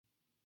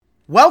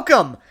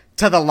Welcome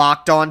to the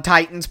Locked On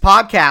Titans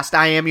podcast.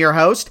 I am your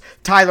host,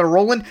 Tyler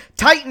Rowland.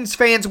 Titans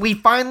fans, we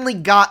finally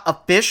got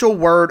official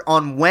word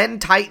on when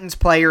Titans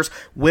players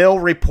will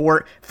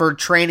report for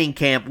training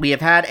camp. We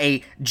have had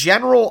a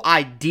general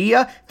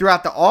idea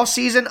throughout the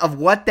offseason of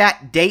what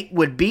that date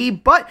would be,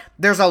 but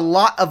there's a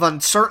lot of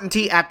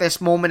uncertainty at this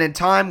moment in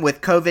time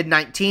with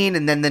COVID-19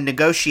 and then the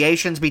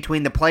negotiations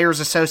between the Players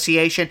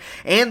Association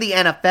and the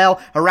NFL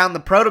around the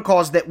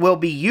protocols that will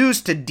be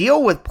used to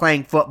deal with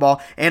playing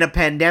football in a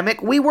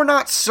pandemic. We were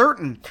not certain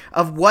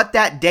of what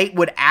that date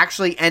would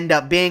actually end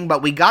up being,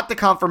 but we got the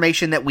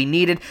confirmation that we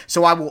needed,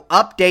 so I will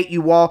update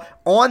you all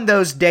on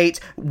those dates,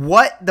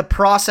 what the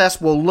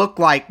process will look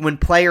like when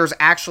players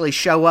actually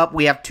show up.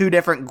 We have two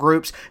different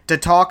groups to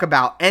talk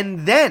about,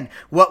 and then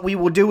what we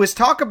will do is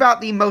talk about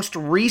the most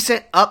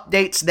recent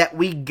updates that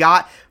we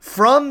got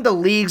from the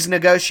league's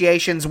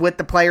negotiations with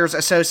the Players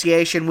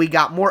Association. We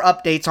got more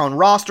updates on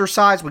roster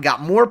size, we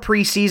got more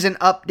preseason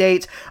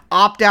updates,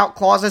 opt-out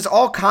clauses,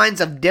 all kinds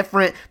of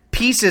different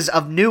pieces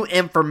of new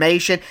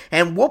information,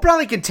 and we'll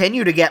probably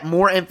continue to get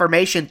more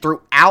information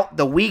throughout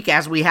the week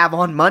as we have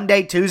on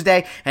Monday,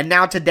 Tuesday, and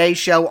now today's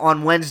show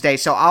on Wednesday.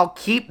 So I'll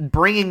keep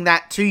bringing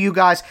that to you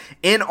guys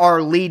in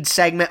our lead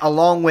segment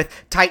along with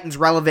Titans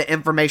relevant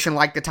information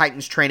like the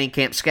Titans training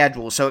camp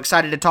schedule. So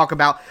excited to talk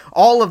about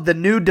all of the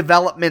new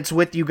developments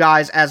with you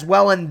guys as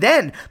well, and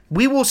then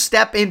we will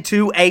step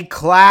into a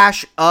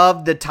clash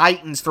of the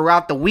Titans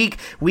throughout the week.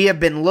 We have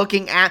been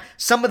looking at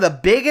some of the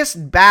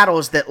biggest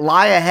battles that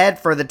lie ahead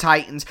for the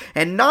Titans,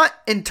 and not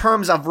in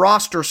terms of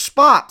roster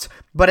spots,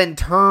 but in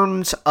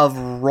terms of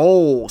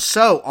role.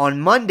 So on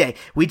Monday,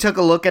 we took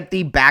a look at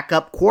the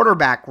backup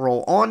quarterback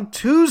role. On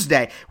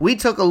Tuesday, we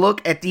took a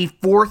look at the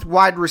fourth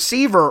wide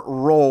receiver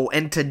role.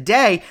 And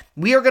today,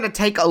 we are going to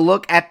take a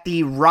look at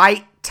the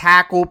right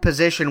tackle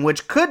position,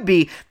 which could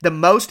be the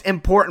most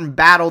important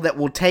battle that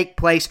will take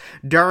place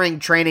during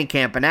training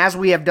camp. And as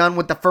we have done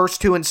with the first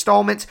two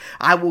installments,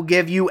 I will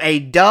give you a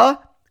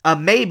a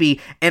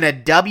maybe, and a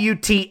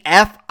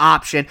WTF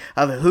option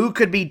of who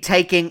could be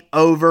taking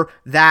over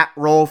that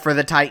role for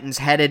the Titans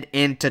headed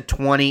into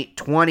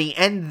 2020.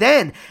 And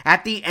then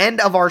at the end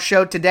of our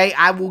show today,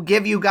 I will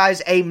give you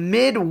guys a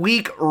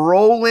midweek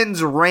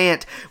Rollins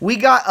rant. We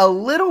got a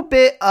little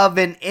bit of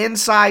an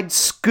inside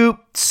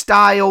scoop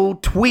style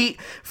tweet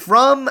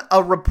from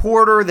a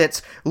reporter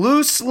that's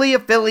loosely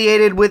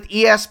affiliated with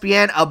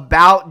ESPN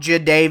about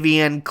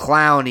Jadeveon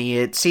Clowney.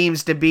 It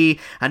seems to be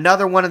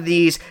another one of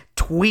these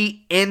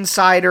tweet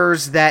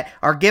insiders that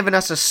are giving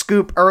us a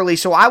scoop early.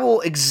 So I will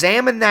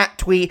examine that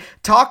tweet,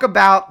 talk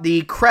about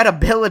the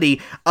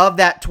credibility of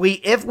that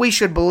tweet, if we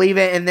should believe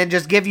it, and then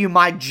just give you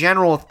my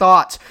general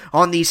thoughts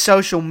on these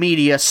social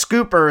media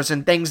scoopers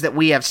and things that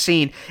we have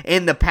seen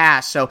in the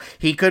past. So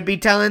he could be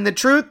telling the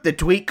truth. The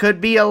tweet could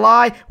be a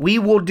lie. We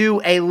will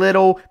do a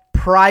little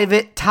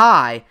private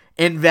tie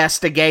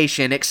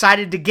investigation.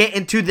 Excited to get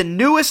into the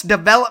newest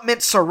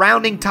developments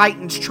surrounding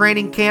Titans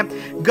training camp,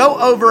 go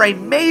over a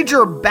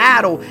major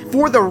battle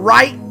for the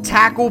right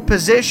tackle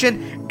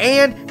position,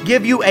 and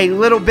give you a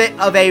little bit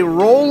of a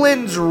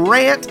Rollins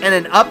rant and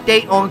an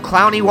update on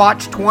Clowney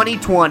Watch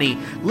 2020.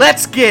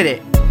 Let's get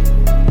it.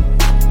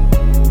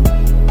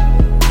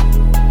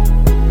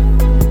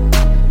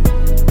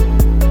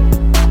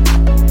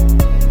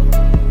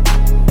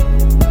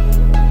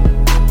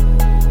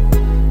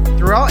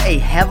 Throughout a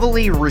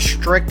heavily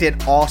restricted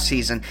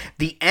offseason,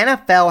 the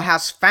NFL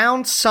has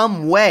found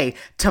some way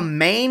to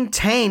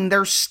maintain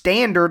their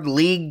standard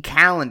league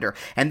calendar,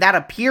 and that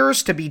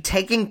appears to be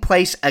taking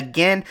place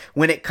again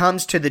when it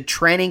comes to the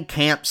training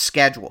camp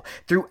schedule.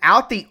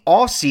 Throughout the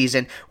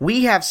offseason,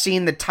 we have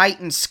seen the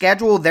Titans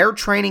schedule their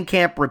training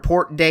camp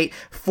report date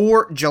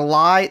for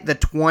July the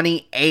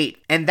 28th,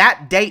 and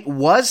that date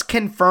was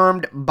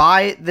confirmed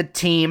by the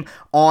team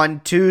on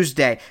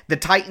Tuesday. The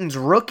Titans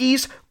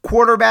rookies,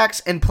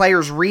 quarterbacks, and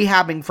players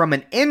rehabbing from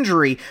an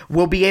injury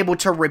will be able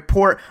to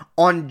report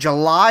on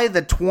July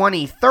the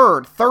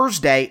 23rd,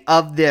 Thursday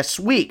of this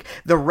week.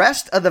 The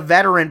rest of the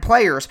veteran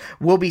players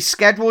will be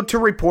scheduled to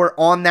report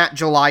on that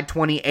July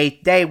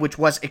 28th day, which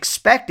was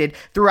expected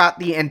throughout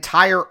the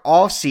entire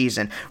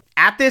offseason.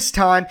 At this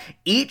time,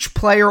 each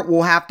player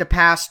will have to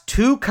pass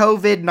 2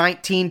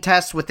 COVID-19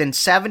 tests within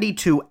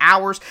 72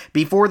 hours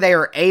before they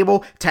are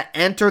able to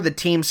enter the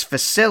team's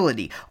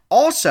facility.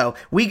 Also,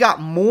 we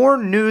got more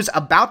news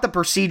about the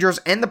procedures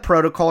and the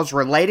protocols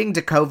relating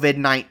to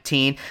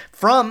COVID-19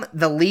 from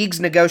the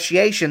league's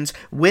negotiations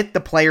with the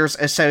Players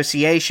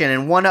Association.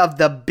 And one of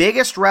the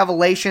biggest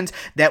revelations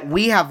that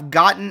we have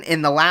gotten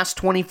in the last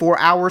 24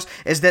 hours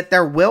is that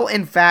there will,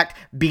 in fact,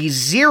 be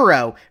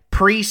zero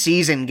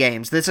preseason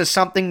games. This is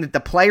something that the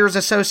Players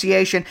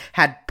Association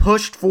had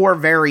pushed for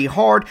very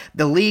hard.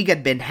 The league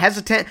had been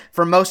hesitant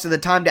for most of the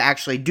time to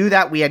actually do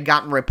that. We had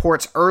gotten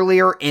reports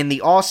earlier in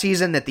the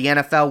offseason that the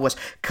NFL was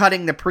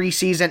cutting the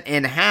preseason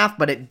in half,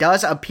 but it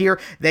does appear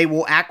they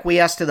will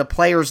acquiesce to the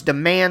players'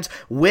 demands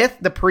with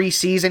the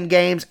preseason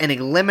games and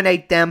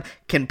eliminate them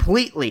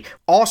completely.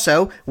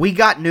 Also, we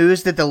got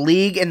news that the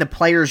league and the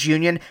Players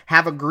Union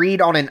have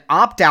agreed on an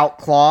opt-out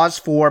clause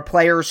for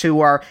players who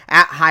are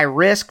at high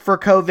risk for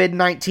COVID-19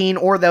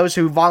 or those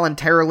who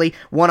voluntarily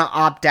want to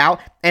opt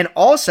out. And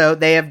also,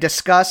 they have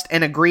discussed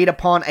and agreed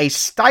upon a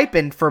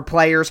stipend for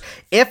players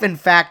if, in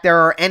fact, there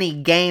are any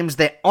games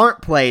that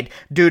aren't played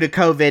due to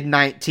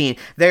COVID-19.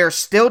 They are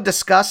still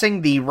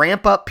discussing the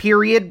ramp-up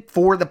period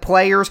for the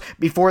players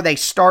before they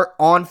start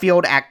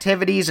on-field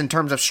activities in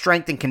terms of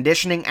strength and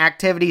conditioning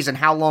activities and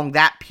how long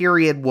that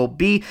period will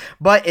be.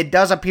 But it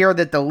does appear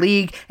that the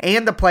league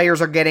and the players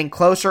are getting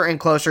closer and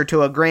closer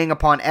to agreeing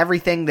upon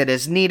everything that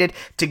is needed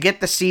to get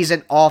the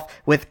season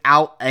off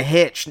without a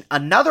hitch.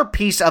 Another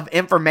piece of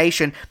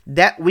information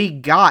that we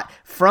got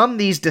from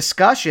these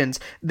discussions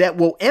that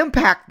will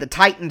impact the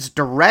Titans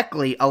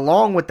directly,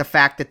 along with the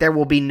fact that there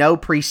will be no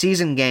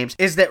preseason games,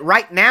 is that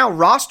right now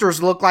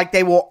rosters look like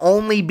they will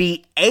only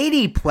be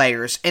 80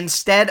 players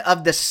instead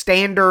of the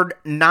standard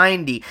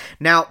 90.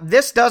 Now,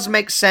 this does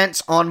make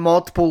sense on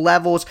multiple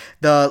levels.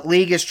 The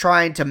league is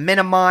trying to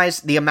minimize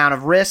the amount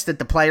of risk that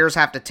the players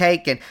have to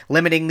take and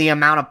limiting the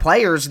amount of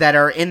players that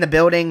are in the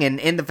building and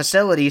in the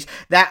facilities.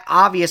 That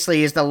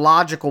obviously is the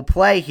logical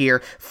play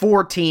here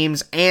for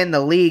teams and the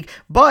league,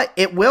 but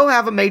it will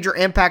have a major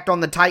impact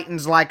on the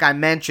Titans, like I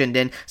mentioned,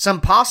 and some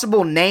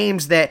possible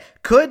names that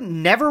could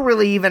never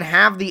really even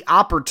have the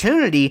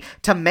opportunity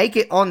to make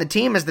it on the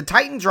team, as the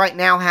Titans right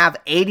now have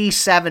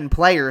 87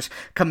 players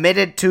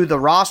committed to the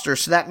roster.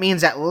 So that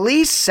means at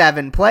least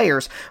 7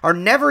 players are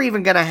never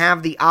even going to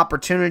have the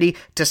opportunity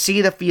to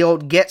see the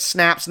field, get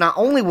snaps. Not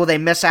only will they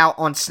miss out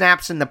on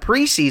snaps in the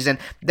preseason,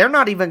 they're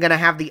not even going to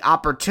have the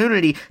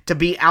opportunity to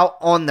be out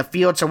on the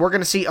field. So we're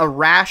going to see a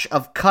rash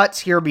of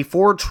cuts here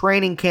before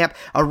training camp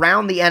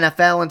around the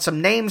NFL, and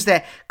some names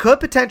that could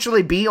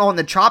potentially be on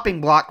the chopping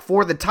block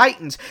for the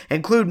Titans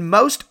include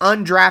most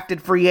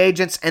undrafted free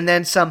agents and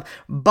then some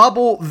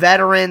bubble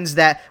veterans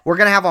that we're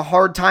going to have a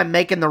hard time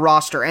making the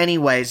roster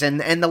anyways.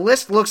 And the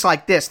list looks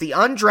like this. The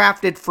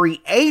undrafted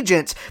free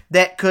agents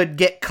that could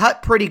get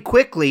cut pretty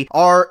quickly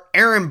are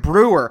Aaron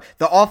Brewer,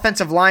 the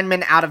offensive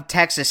lineman out of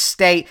Texas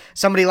State,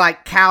 somebody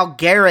like Cal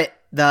Garrett,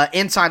 the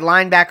inside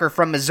linebacker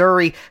from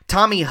Missouri,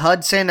 Tommy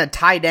Hudson, a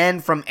tight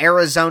end from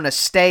Arizona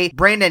State,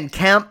 Brandon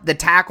Kemp, the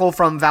tackle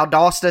from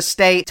Valdosta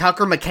State,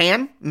 Tucker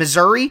McCann,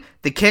 Missouri,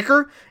 the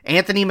kicker,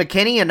 Anthony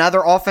McKinney,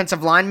 another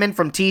offensive lineman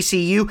from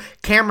TCU,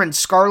 Cameron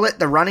Scarlett,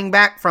 the running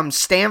back from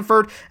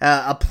Stanford,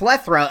 a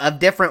plethora of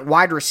different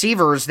wide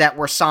receivers that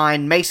were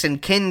signed, Mason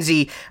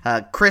Kinsey,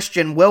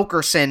 Christian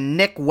Wilkerson,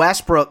 Nick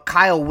Westbrook,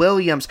 Kyle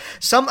Williams.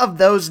 Some of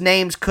those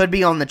names could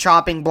be on the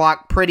chopping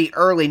block pretty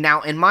early. Now,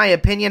 in my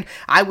opinion,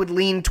 I would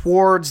lean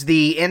towards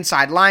the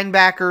inside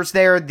linebackers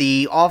there,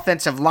 the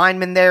offensive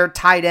linemen there,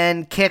 tight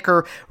end,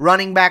 kicker,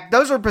 running back.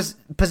 Those are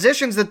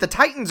positions that the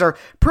Titans are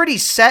pretty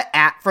set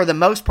at for the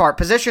most part.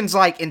 Positions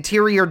like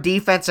interior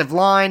defensive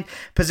line,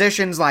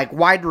 positions like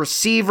wide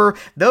receiver,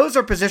 those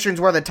are positions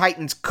where the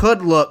Titans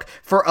could look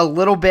for a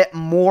little bit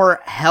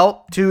more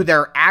help to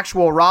their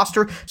actual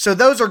roster. So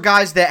those are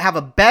guys that have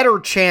a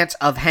better chance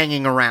of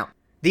hanging around.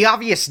 The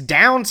obvious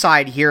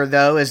downside here,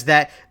 though, is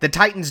that the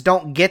Titans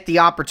don't get the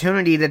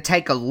opportunity to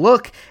take a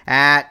look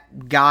at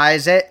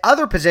guys at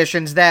other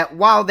positions that,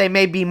 while they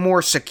may be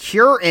more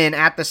secure in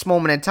at this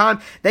moment in time,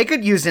 they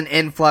could use an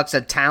influx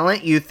of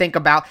talent. You think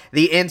about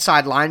the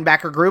inside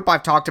linebacker group.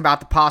 I've talked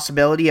about the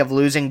possibility of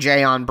losing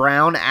Jayon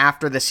Brown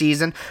after the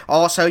season.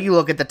 Also, you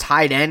look at the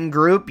tight end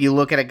group. You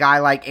look at a guy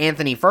like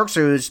Anthony Firkser,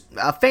 who's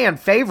a fan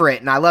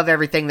favorite, and I love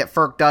everything that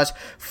Firk does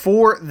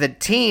for the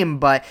team,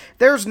 but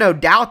there's no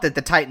doubt that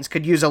the Titans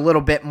could use a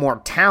little bit more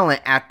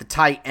talent at the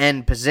tight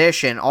end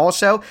position.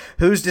 Also,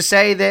 who's to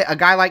say that a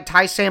guy like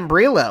Ty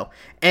Sambriello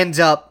ends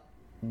up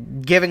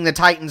giving the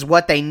Titans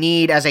what they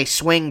need as a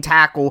swing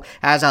tackle,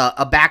 as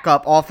a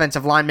backup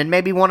offensive lineman.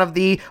 Maybe one of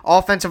the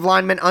offensive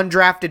linemen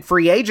undrafted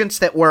free agents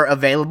that were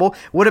available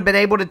would have been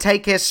able to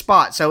take his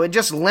spot. So it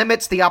just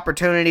limits the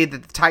opportunity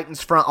that the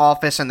Titans front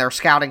office and their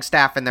scouting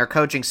staff and their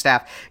coaching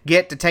staff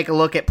get to take a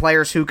look at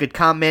players who could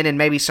come in and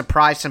maybe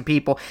surprise some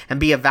people and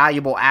be a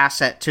valuable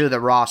asset to the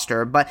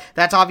roster. But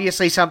that's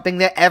obviously something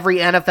that every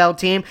NFL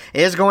team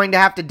is going to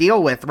have to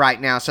deal with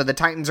right now. So the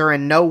Titans are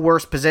in no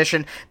worse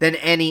position than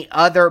any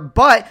other.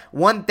 But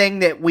one thing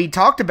that we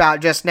talked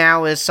about just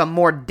now is some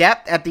more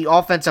depth at the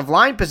offensive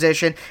line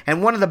position,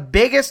 and one of the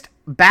biggest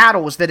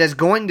battles that is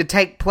going to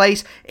take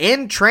place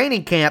in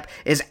training camp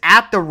is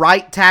at the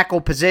right tackle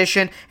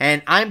position,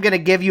 and I'm going to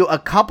give you a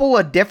couple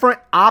of different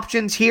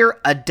options here,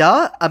 a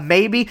duh, a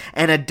maybe,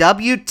 and a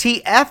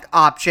WTF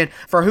option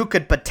for who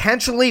could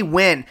potentially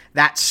win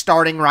that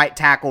starting right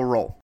tackle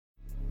role.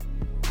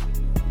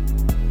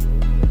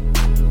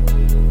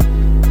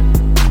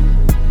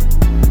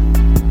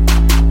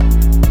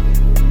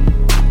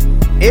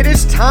 It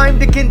is time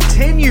to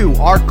continue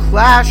our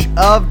Clash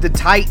of the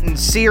Titans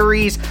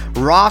series,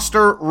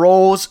 Roster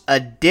Roles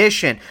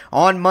Edition.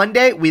 On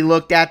Monday, we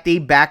looked at the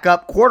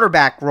backup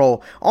quarterback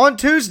role. On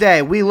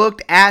Tuesday, we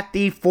looked at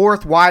the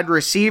fourth wide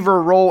receiver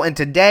role. And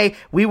today,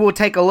 we will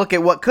take a look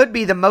at what could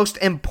be the most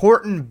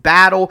important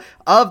battle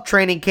of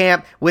training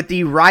camp with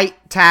the right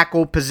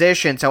tackle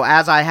position. So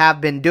as I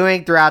have been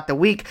doing throughout the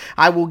week,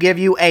 I will give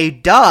you a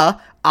duh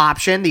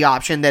option, the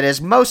option that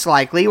is most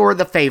likely, or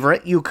the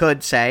favorite, you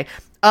could say,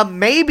 a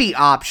maybe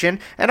option,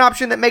 an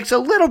option that makes a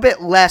little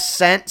bit less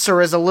sense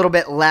or is a little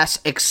bit less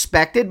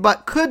expected,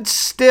 but could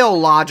still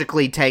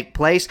logically take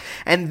place,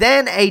 and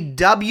then a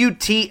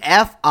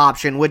WTF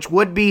option, which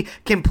would be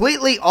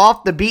completely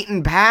off the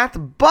beaten path,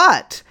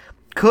 but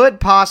could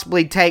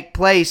possibly take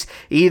place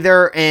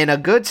either in a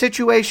good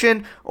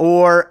situation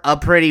or a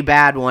pretty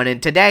bad one.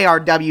 And today our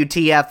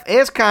WTF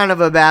is kind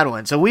of a bad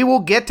one. So we will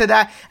get to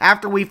that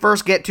after we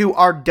first get to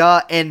our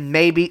duh and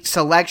maybe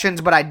selections.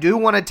 But I do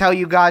want to tell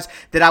you guys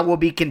that I will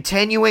be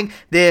continuing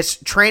this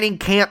training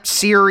camp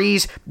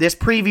series, this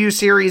preview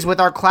series with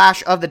our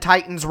Clash of the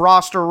Titans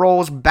roster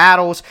roles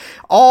battles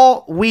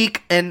all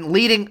week and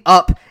leading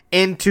up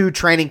into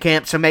training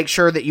camp, so make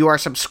sure that you are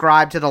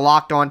subscribed to the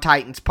Locked On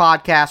Titans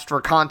podcast for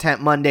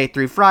content Monday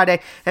through Friday,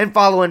 and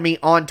following me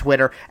on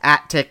Twitter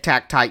at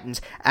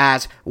TicTacTitans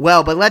as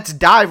well. But let's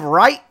dive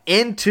right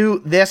into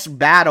this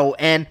battle,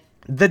 and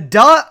the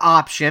duh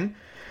option,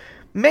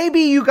 maybe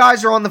you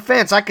guys are on the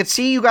fence. I could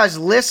see you guys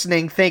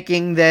listening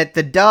thinking that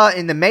the duh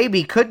and the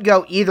maybe could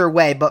go either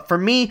way, but for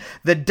me,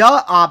 the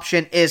duh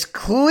option is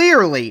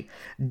clearly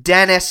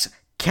Dennis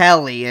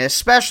Kelly,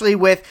 especially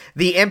with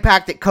the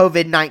impact that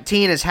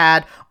COVID-19 has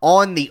had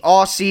on the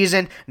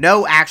offseason.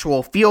 No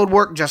actual field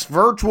work, just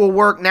virtual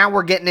work. Now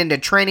we're getting into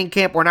training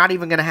camp. We're not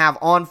even going to have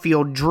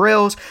on-field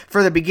drills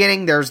for the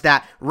beginning. There's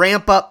that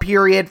ramp-up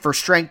period for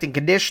strength and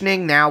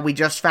conditioning. Now we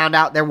just found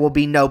out there will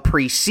be no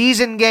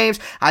preseason games.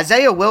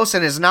 Isaiah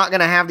Wilson is not going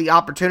to have the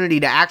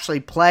opportunity to actually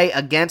play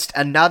against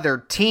another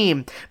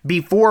team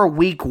before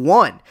week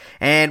 1.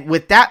 And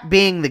with that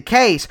being the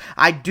case,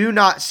 I do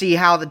not see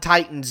how the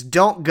Titans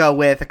don't go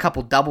with a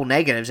couple double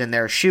negatives in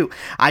there. Shoot,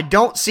 I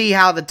don't see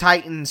how the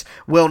Titans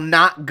will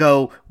not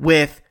go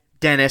with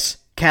Dennis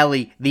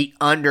Kelly, the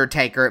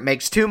Undertaker. It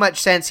makes too much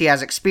sense. He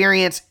has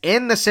experience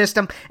in the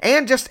system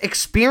and just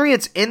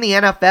experience in the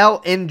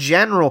NFL in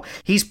general.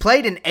 He's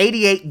played in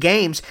 88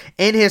 games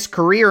in his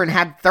career and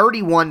had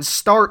 31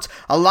 starts,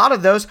 a lot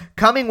of those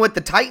coming with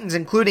the Titans,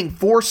 including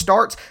 4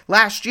 starts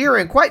last year.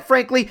 And quite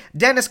frankly,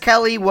 Dennis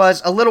Kelly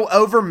was a little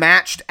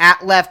overmatched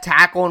at left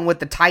tackle and with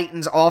the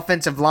Titans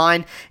offensive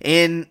line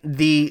in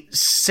the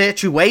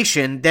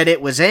situation that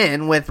it was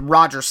in, with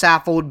Roger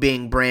Saffold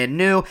being brand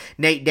new,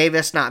 Nate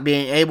Davis not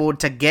being able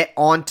to get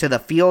onto the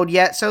field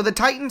yet. So the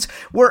Titans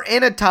were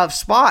in a tough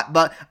spot,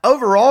 but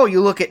overall, you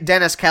look at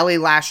Dennis Kelly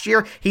last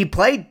year, he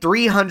played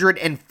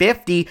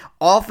 350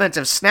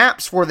 offensive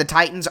snaps for the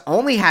Titans,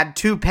 only had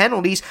 2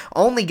 penalties,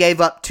 only gave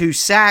up 2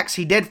 sacks.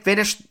 He did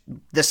finish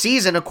the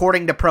season,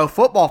 according to Pro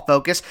Football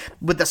Focus,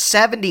 with a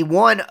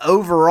 71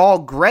 overall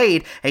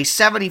grade, a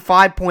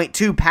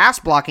 75.2 pass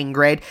blocking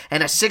grade,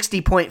 and a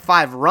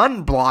 60.5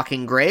 run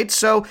blocking grade.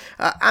 So,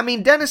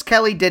 Dennis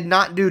Kelly did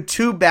not do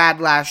too bad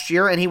last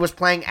year, and he was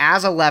playing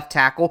as a left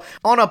tackle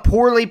on a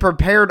poorly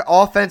prepared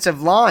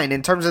offensive line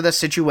in terms of the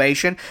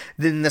situation,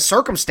 than the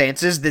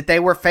circumstances that they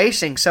were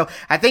facing. So,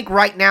 I think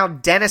right now,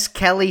 Dennis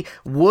Kelly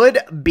would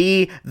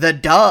be the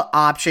duh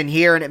option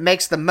here, and it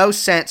makes the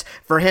most sense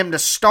for him to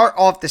start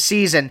off the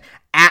season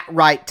at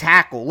right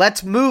tackle.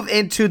 Let's move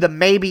into the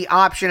maybe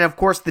option. Of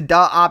course, the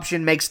duh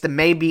option makes the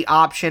maybe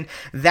option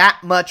that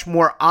much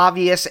more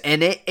obvious,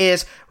 and it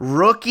is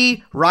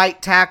rookie right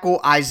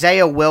tackle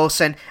Isaiah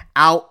Wilson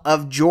out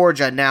of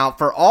Georgia. Now,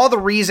 for all the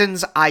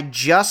reasons I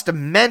just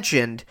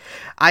mentioned,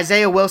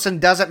 Isaiah Wilson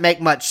doesn't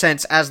make much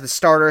sense as the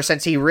starter,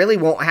 since he really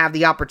won't have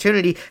the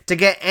opportunity to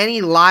get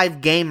any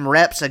live game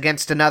reps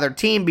against another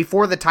team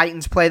before the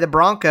Titans play the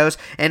Broncos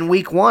in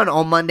week 1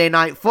 on Monday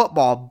Night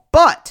Football.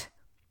 But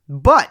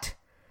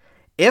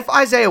if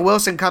Isaiah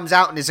Wilson comes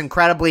out and is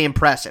incredibly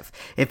impressive,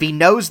 if he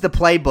knows the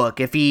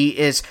playbook, if he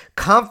is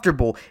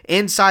comfortable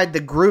inside the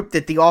group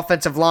that the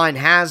offensive line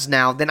has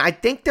now, then I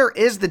think there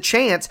is the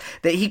chance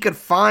that he could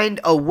find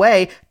a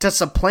way to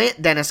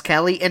supplant Dennis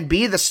Kelly and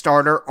be the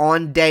starter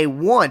on day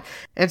 1.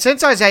 And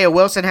since Isaiah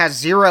Wilson has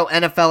 0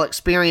 NFL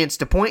experience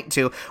to point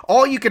to,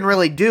 all you can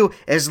really do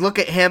is look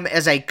at him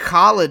as a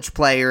college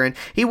player, and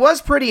he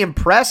was pretty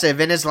impressive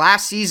in his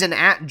last season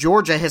at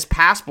Georgia. His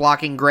pass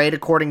blocking grade,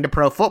 according to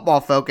Pro Football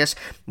Focus,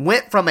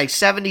 went from a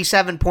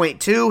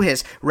 77.2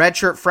 his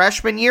redshirt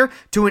freshman year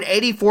to an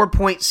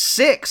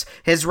 84.6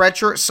 his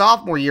redshirt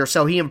sophomore year.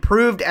 So he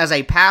improved as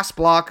a pass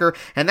blocker,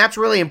 and that's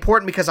really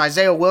important because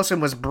Isaiah Wilson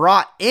was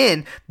brought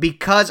in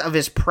because of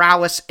his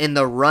prowess in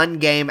the run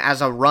game as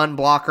a run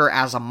blocker,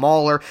 as a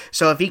mauler.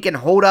 So if he can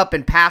hold up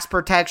in pass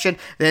protection,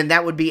 then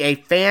that would be a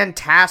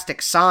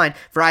fantastic sign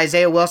for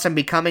Isaiah Wilson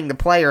becoming the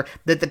player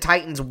that the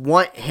Titans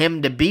want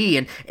him to be.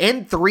 And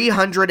in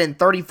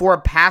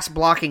 334 pass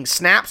blocking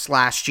snaps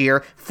last year,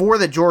 year for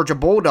the Georgia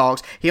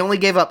Bulldogs. He only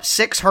gave up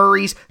 6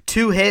 hurries,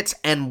 2 hits,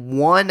 and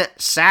 1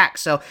 sack.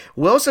 So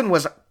Wilson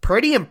was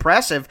pretty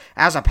impressive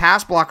as a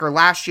pass blocker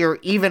last year,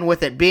 even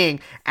with it being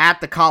at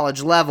the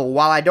college level.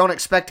 While I don't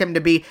expect him to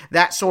be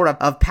that sort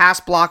of pass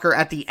blocker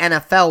at the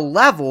NFL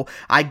level,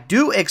 I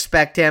do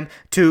expect him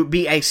to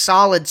be a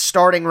solid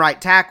starting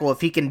right tackle.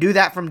 If he can do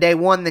that from day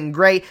one, then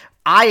great.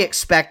 I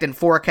expect and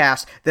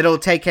forecast that it'll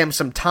take him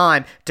some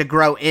time to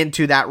grow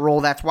into that role.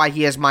 That's why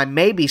he is my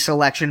maybe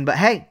selection, but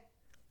hey,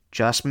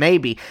 just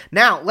maybe.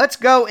 Now, let's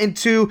go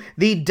into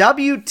the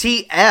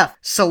WTF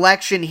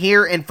selection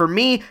here, and for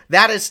me,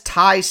 that is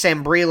Ty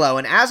Sambrailo.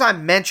 And as I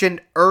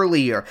mentioned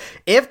earlier,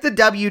 if the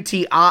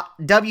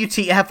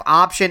WTF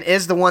option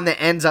is the one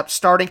that ends up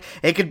starting,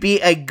 it could be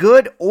a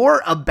good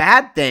or a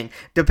bad thing,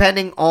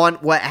 depending on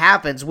what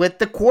happens with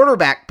the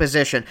quarterback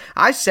position.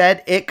 I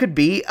said it could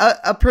be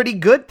a pretty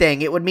good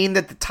thing. It would mean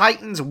that the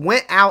Titans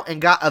went out and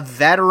got a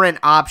veteran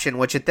option,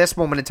 which at this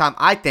moment in time,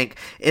 I think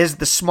is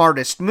the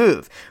smartest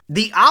move.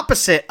 The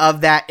opposite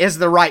of that is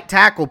the right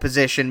tackle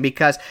position,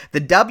 because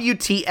the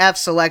WTF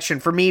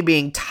selection for me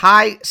being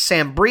Ty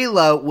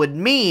Sambrailo would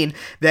mean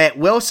that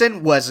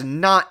Wilson was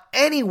not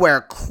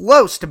anywhere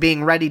close to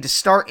being ready to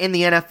start in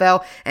the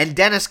NFL, and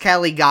Dennis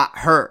Kelly got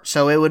hurt.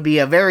 So it would be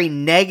a very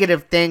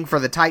negative thing for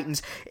the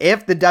Titans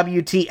if the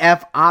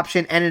WTF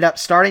option ended up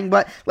starting.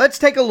 But let's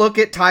take a look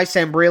at Ty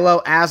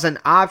Sambrailo as an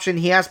option.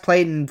 He has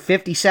played in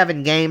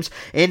 57 games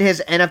in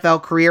his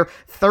NFL career,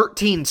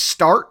 13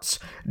 starts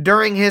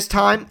during his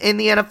time in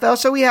the NFL,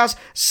 so he has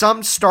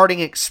some starting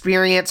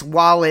experience.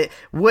 While it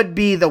would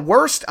be the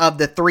worst of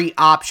the 3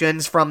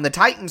 options from the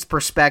Titans'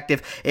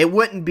 perspective, it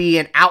wouldn't be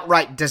an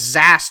outright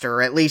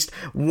disaster, at least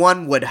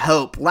one would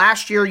hope.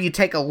 Last year, you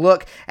take a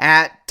look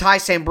at Ty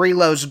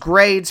Sambrailo's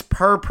grades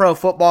per Pro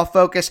Football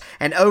Focus,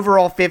 and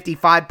overall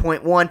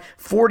 55.1,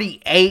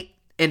 48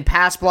 in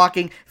pass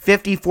blocking,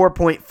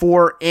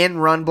 54.4 in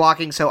run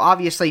blocking, so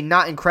obviously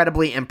not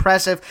incredibly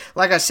impressive.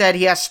 Like I said,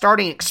 he has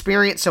starting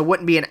experience, so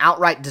wouldn't be an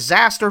outright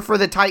disaster for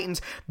the Titans,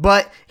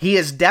 but he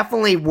is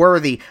definitely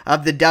worthy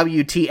of the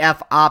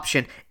WTF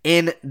option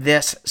in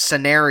this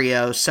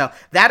scenario. So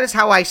that is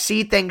how I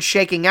see things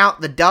shaking out.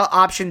 The duh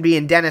option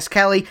being Dennis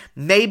Kelly,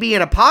 maybe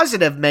in a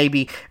positive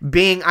maybe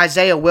being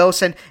Isaiah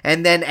Wilson,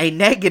 and then a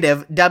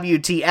negative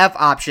WTF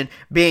option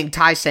being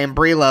Ty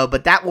Sambrailo.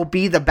 But that will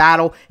be the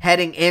battle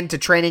heading into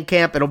training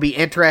camp. It'll be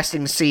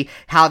interesting to see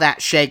how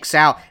that shakes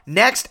out.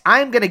 Next,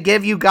 I'm going to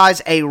give you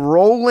guys a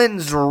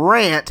Rollins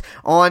rant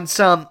on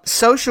some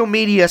social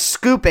media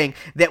scooping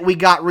that we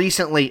got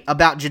recently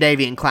about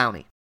Jadeveon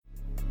Clowney.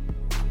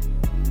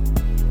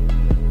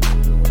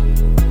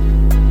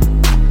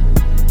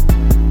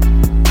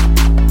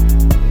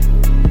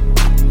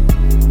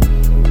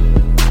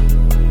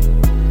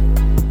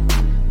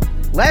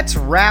 Let's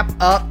wrap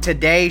up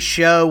today's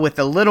show with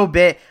a little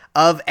bit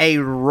of a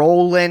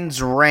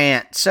Rollins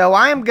rant. So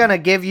I'm going to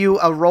give you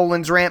a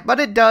Rollins rant, but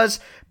it does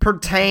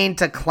pertain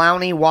to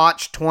Clowney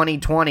Watch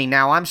 2020.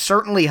 Now, I'm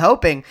certainly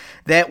hoping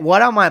that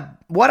what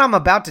I'm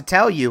about to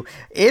tell you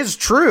is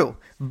true,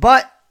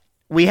 but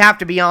we have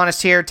to be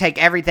honest here, take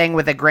everything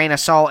with a grain of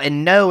salt,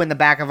 and know in the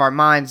back of our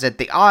minds that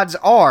the odds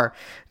are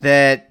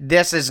that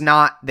this is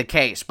not the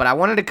case. But I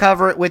wanted to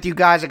cover it with you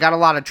guys. It got a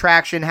lot of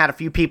traction, had a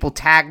few people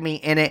tag me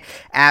in it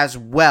as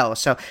well.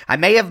 So I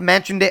may have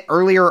mentioned it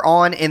earlier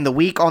on in the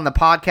week on the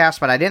podcast,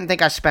 but I didn't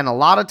think I spent a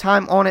lot of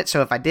time on it.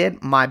 So if I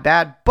did, my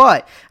bad.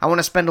 But I want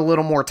to spend a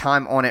little more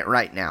time on it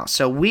right now.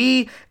 So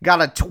we got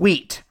a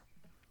tweet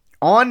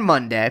on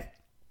Monday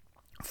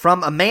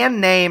from a man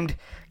named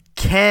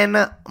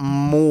Ken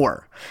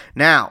Moore.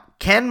 Now,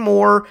 Ken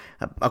Moore,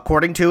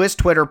 according to his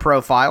Twitter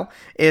profile,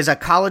 is a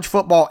college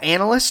football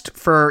analyst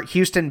for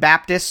Houston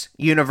Baptist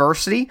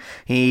University.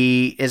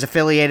 He is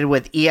affiliated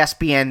with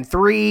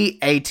ESPN3,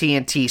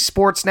 AT&T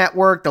Sports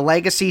Network, the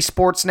Legacy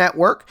Sports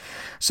Network.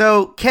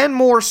 So, Ken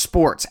Moore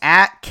Sports,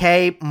 at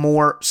K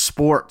Moore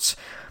Sports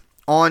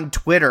on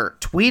Twitter,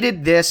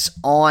 tweeted this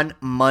on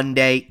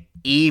Monday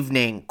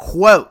evening.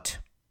 Quote,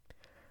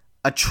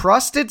 "A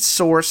trusted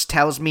source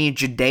tells me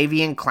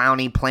Jadeveon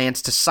Clowney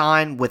plans to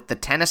sign with the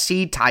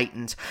Tennessee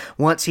Titans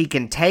once he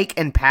can take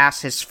and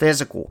pass his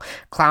physical.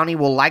 Clowney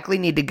will likely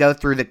need to go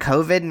through the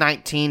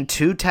COVID-19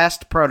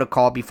 two-test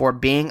protocol before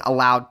being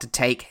allowed to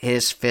take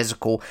his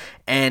physical."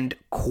 End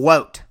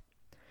quote.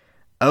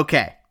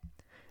 Okay,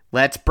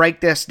 let's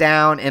break this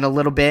down in a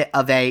little bit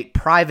of a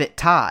private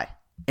tie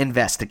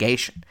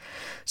investigation.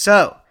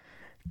 So,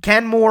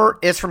 Ken Moore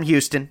is from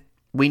Houston.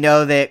 We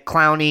know that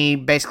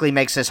Clowney basically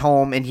makes his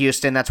home in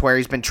Houston. That's where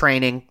he's been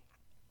training.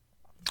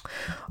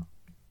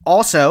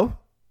 Also,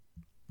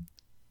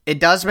 it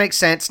does make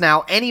sense.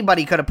 Now,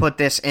 anybody could have put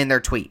this in their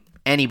tweet.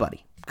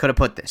 Anybody could have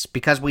put this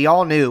because we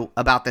all knew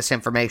about this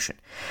information.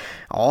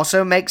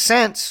 Also makes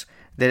sense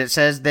that it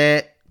says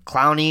that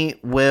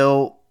Clowney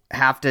will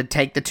have to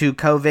take the 2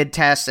 COVID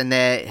tests and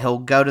that he'll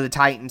go to the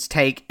Titans,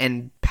 take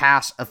and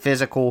pass a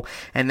physical,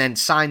 and then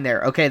sign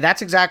there. Okay,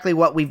 that's exactly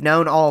what we've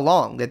known all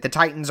along, that the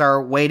Titans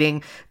are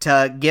waiting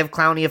to give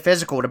Clowney a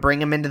physical, to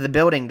bring him into the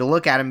building, to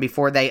look at him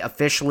before they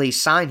officially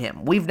sign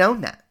him. We've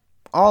known that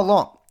all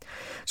along.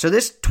 So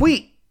this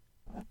tweet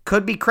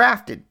could be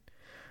crafted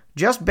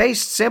just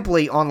based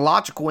simply on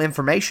logical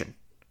information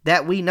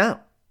that we know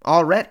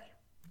already.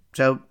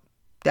 So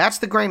that's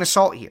the grain of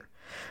salt here.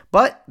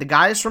 But the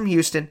guy is from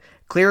Houston.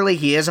 Clearly,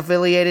 he is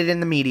affiliated in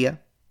the media,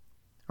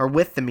 or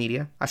with the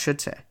media, I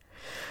should say.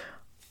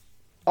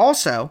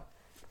 Also,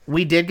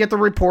 we did get the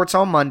reports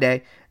on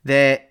Monday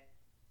that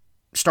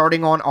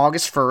starting on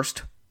August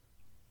 1st,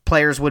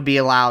 players would be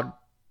allowed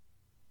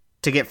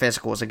to get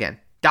physicals again.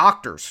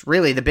 Doctors,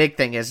 really the big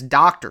thing is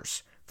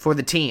doctors for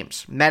the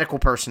teams, medical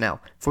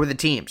personnel for the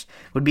teams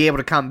would be able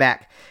to come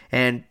back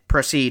and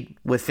proceed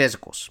with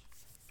physicals.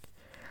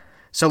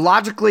 So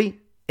logically,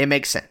 it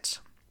makes sense.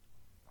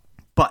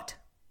 But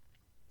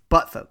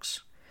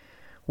folks,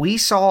 we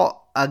saw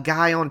a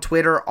guy on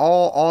Twitter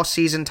all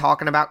season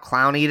talking about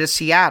Clowney to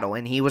Seattle,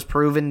 and he was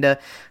proven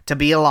to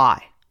be a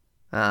lie.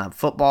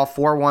 Football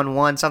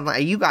 411, something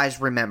like, you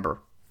guys remember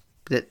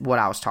what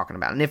I was talking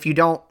about. And if you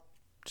don't,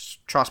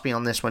 just trust me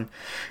on this one.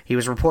 He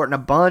was reporting a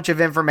bunch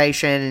of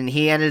information, and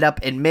he ended up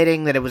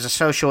admitting that it was a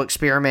social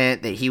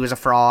experiment, that he was a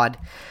fraud.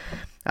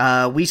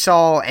 We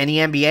saw any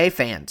NBA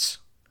fans.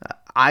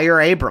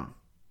 Ire Abram,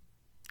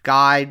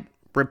 guy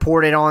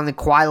reported on the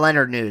Kawhi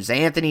Leonard news, the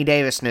Anthony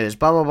Davis news,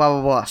 blah, blah, blah,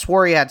 blah, blah.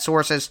 Swore he had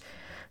sources.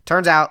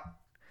 Turns out,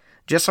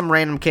 just some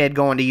random kid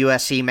going to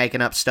USC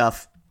making up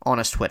stuff on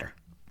his Twitter.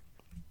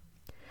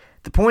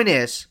 The point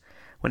is,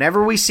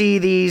 whenever we see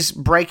these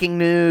breaking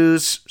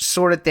news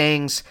sort of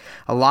things,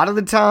 a lot of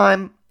the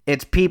time,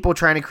 it's people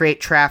trying to create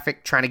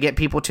traffic, trying to get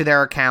people to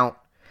their account,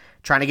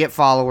 trying to get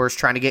followers,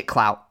 trying to get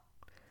clout.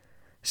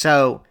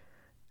 So,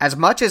 as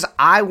much as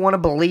I want to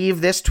believe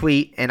this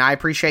tweet, and I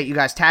appreciate you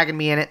guys tagging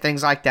me in it,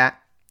 things like that,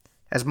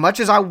 as much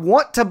as I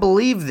want to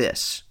believe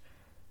this,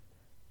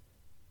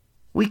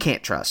 we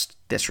can't trust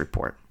this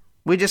report.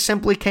 We just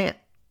simply can't.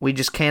 We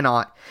just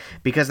cannot,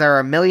 because there are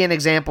a million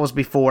examples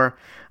before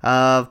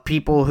of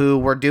people who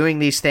were doing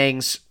these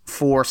things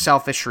for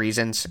selfish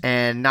reasons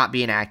and not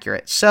being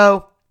accurate.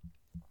 So,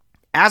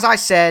 as I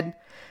said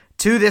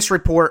to this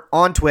report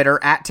on Twitter,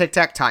 at Tic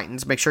Tac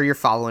Titans, make sure you're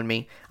following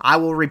me, I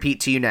will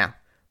repeat to you now.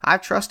 I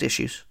have trust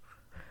issues.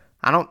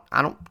 I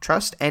don't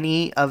trust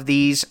any of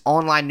these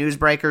online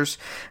newsbreakers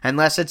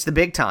unless it's the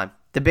big time,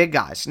 the big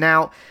guys.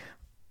 Now,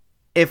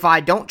 if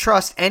I don't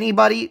trust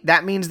anybody,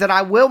 that means that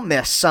I will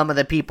miss some of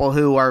the people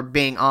who are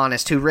being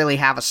honest, who really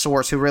have a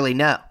source, who really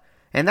know.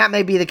 And that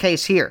may be the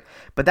case here.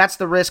 But that's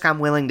the risk I'm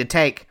willing to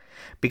take,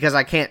 because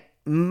I can't,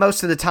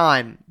 most of the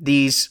time,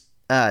 these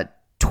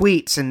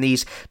tweets and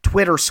these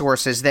Twitter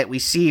sources that we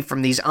see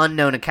from these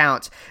unknown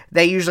accounts,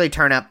 they usually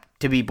turn up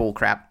to be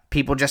bullcrap.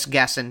 People just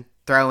guessing,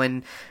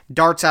 throwing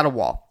darts at a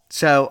wall.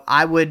 So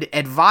I would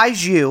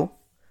advise you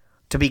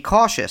to be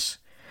cautious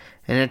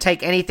and to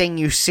take anything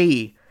you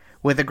see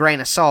with a grain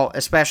of salt,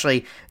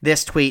 especially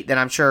this tweet that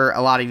I'm sure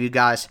a lot of you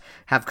guys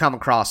have come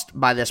across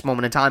by this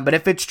moment in time. But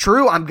if it's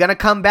true, I'm going to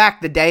come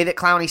back the day that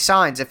Clowney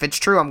signs. If it's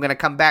true, I'm going to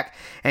come back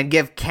and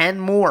give Ken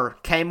Moore,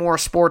 K Moore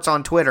Sports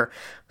on Twitter,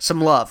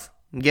 some love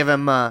and give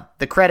him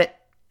the credit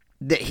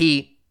that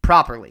he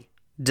properly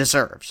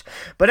deserves.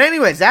 But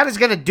anyways, that is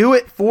going to do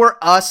it for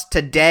us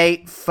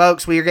today,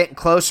 folks. We are getting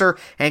closer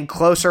and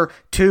closer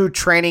to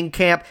training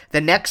camp.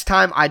 The next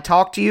time I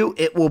talk to you,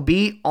 it will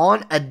be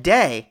on a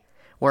day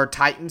where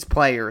Titans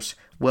players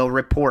will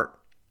report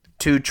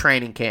to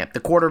training camp. The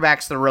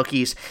quarterbacks, the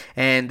rookies,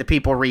 and the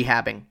people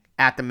rehabbing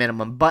at the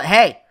minimum. But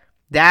hey,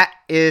 that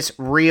is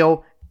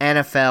real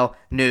NFL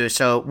news.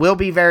 So we'll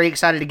be very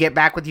excited to get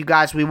back with you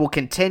guys. We will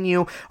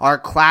continue our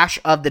Clash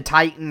of the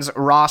Titans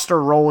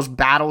roster roles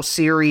battle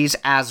series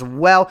as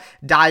well.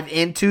 Dive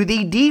into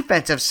the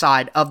defensive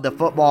side of the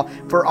football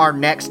for our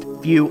next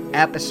few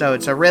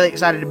episodes. So really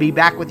excited to be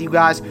back with you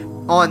guys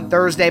on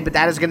Thursday, but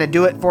that is going to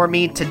do it for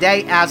me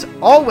today. As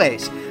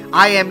always,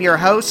 I am your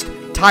host,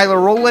 Tyler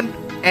Rowland,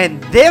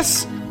 and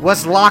this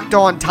was Locked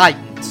On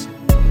Titans.